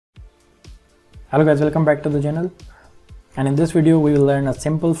Hello guys, welcome back to the channel. And in this video we will learn a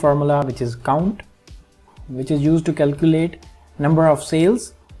simple formula which is count, which is used to calculate number of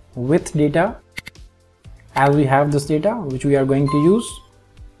sales with data. As we have this data which we are going to use,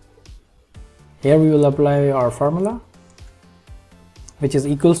 here we will apply our formula, which is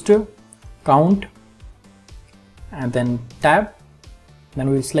equals to count and then tab. Then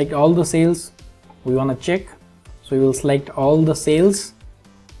we will select all the sales we want to check, so we will select all the sales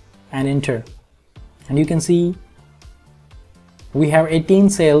and enter. And you can see we have 18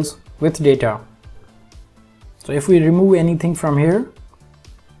 sales with data. So if we remove anything from here,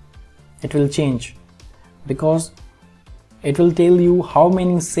 it will change, because it will tell you how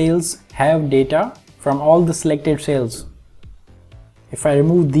many sales have data from all the selected sales. If I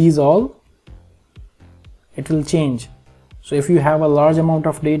remove these all, it will change. So if you have a large amount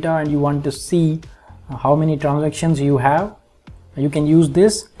of data and you want to see how many transactions you have, you can use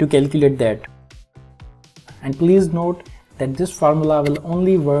this to calculate that. And please note that this formula will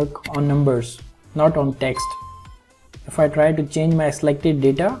only work on numbers, not on text. If I try to change my selected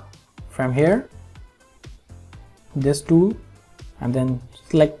data from here, this tool, and then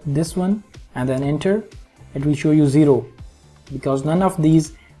select this one and then enter, it will show you 0, because none of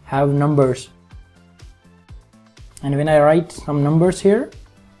these have numbers. And when I write some numbers here,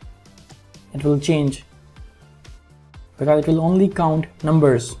 it will change, because it will only count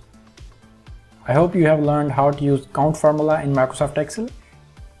numbers. I hope you have learned how to use count formula in Microsoft Excel.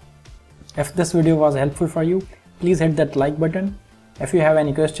 If this video was helpful for you, please hit that like button. If you have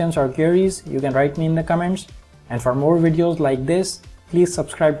any questions or queries, you can write me in the comments. And for more videos like this, please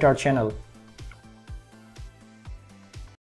subscribe to our channel.